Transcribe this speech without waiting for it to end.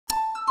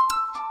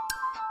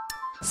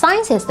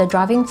Science is the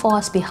driving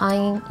force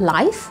behind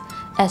life,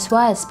 as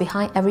well as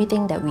behind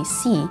everything that we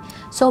see.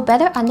 So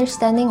better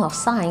understanding of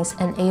science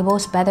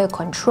enables better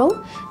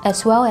control,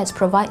 as well as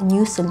provide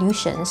new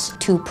solutions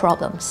to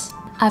problems.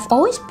 I've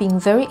always been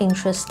very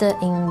interested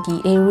in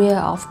the area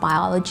of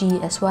biology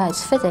as well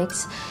as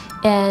physics,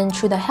 and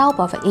through the help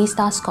of an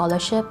A-star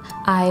scholarship,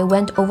 I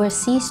went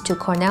overseas to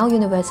Cornell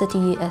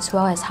University as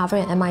well as Harvard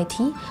and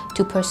MIT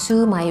to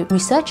pursue my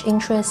research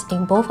interests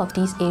in both of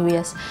these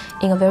areas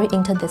in a very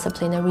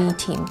interdisciplinary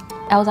team.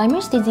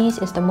 Alzheimer's disease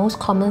is the most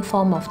common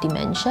form of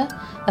dementia.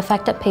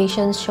 Affected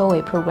patients show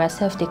a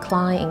progressive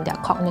decline in their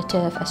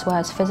cognitive as well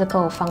as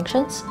physical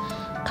functions.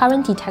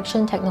 Current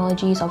detection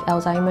technologies of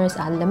Alzheimer's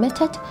are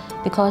limited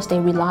because they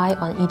rely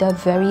on either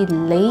very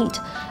late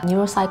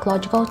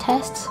neuropsychological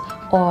tests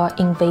or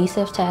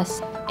invasive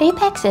tests.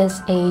 APEX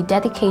is a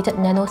dedicated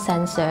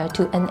nanosensor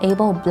to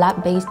enable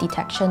blood-based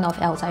detection of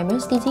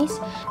Alzheimer's disease.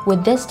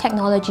 With this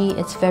technology,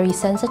 it's very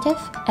sensitive,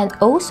 and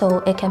also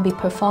it can be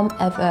performed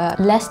at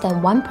less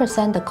than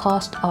 1% the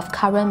cost of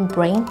current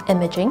brain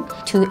imaging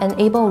to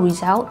enable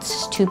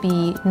results to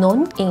be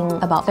known in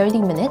about 30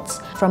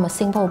 minutes from a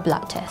simple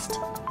blood test.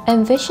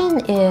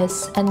 Envision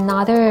is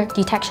another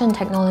detection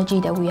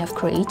technology that we have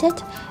created.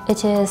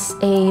 It is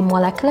a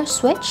molecular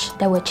switch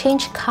that will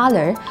change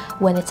color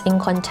when it's in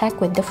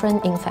contact with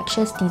different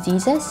infectious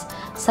diseases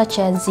such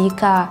as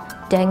Zika,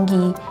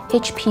 dengue,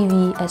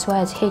 HPV, as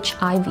well as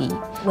HIV,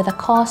 with a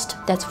cost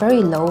that's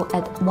very low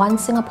at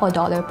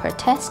 $1 per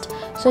test.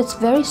 So it's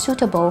very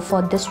suitable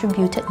for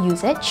distributed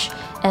usage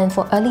and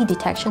for early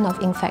detection of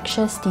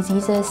infectious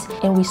diseases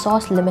in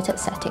resource-limited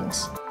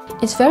settings.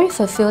 It's very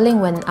fulfilling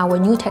when our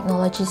new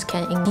technologies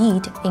can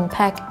indeed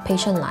impact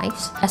patient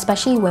lives,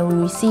 especially when we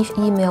receive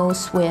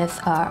emails with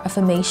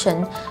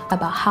affirmation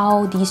about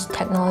how these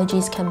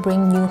technologies can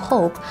bring new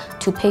hope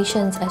to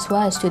patients as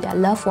well as to their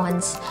loved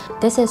ones.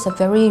 This is a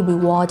very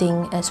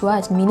rewarding as well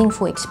as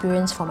meaningful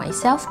experience for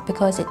myself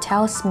because it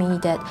tells me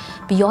that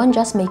beyond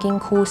just making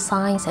cool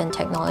science and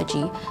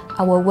technology,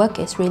 our work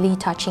is really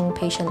touching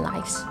patient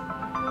lives.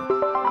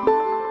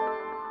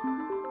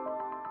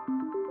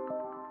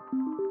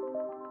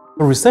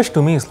 Research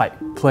to me is like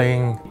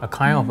playing a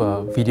kind of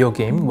a video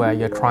game where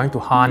you're trying to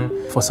hunt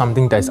for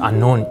something that is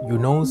unknown. You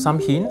know some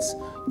hints,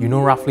 you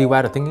know roughly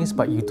where the thing is,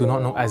 but you do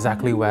not know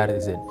exactly where it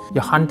is.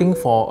 You're hunting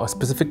for a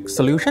specific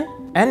solution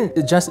and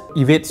it just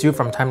evades you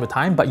from time to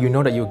time, but you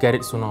know that you'll get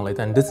it sooner or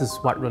later, and this is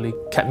what really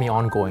kept me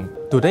on going.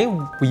 Today,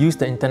 we use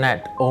the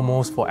internet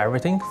almost for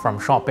everything, from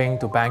shopping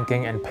to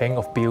banking and paying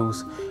of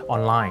bills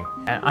online.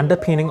 And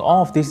underpinning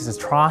all of this is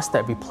the trust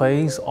that we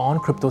place on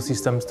crypto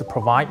systems to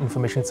provide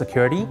information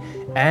security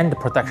and the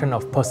protection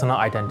of personal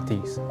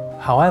identities.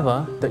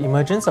 However, the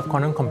emergence of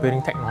quantum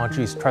computing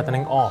technology is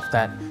threatening all of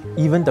that,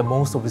 even the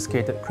most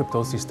sophisticated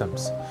crypto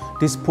systems.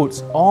 This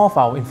puts all of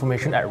our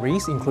information at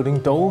risk,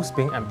 including those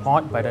being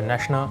employed by the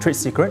national trade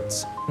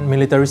secrets,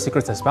 military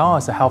secrets, as well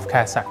as the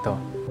healthcare sector.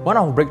 One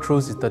of our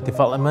breakthroughs is the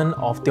development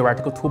of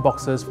theoretical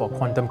toolboxes for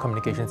quantum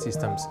communication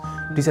systems.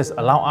 This has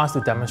allowed us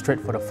to demonstrate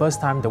for the first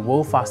time the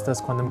world's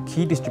fastest quantum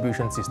key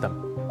distribution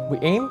system. We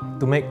aim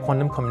to make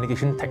quantum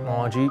communication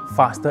technology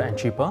faster and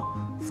cheaper,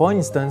 for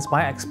instance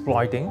by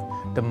exploiting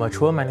the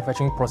mature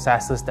manufacturing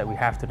processes that we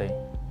have today.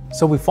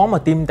 So we form a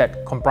team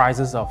that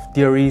comprises of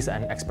theories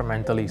and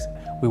experimentalists.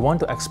 We want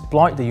to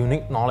exploit the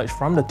unique knowledge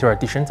from the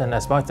theoreticians and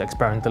as well as the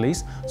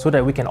experimentalists so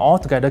that we can all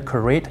together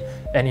create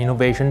an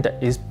innovation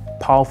that is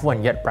powerful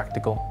and yet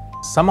practical.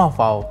 Some of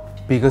our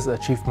biggest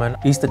achievement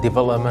is the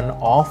development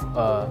of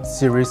a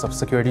series of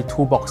security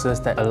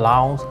toolboxes that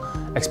allows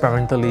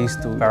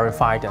experimentalists to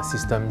verify their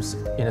systems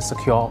in a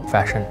secure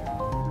fashion.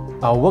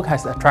 Our work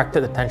has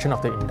attracted the attention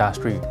of the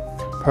industry.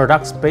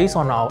 Products based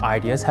on our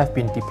ideas have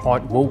been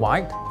deployed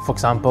worldwide, for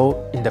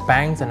example, in the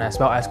banks and as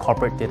well as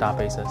corporate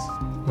databases.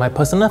 My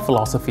personal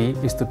philosophy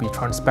is to be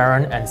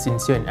transparent and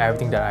sincere in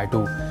everything that I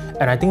do.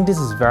 And I think this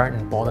is very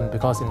important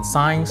because in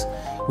science,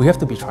 we have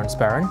to be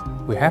transparent,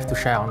 we have to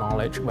share our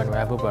knowledge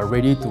whenever we're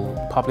ready to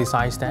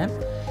publicize them.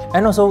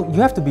 And also, you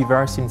have to be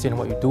very sincere in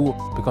what you do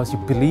because you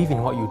believe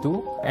in what you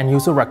do and you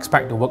also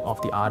respect the work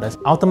of the others.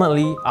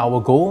 Ultimately, our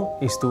goal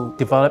is to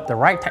develop the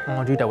right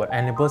technology that will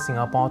enable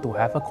Singapore to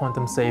have a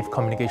quantum-safe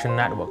communication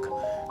network.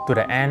 To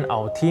the end,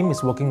 our team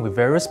is working with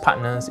various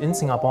partners in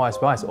Singapore as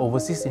well as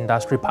overseas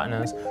industry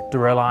partners to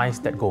realize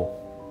that goal.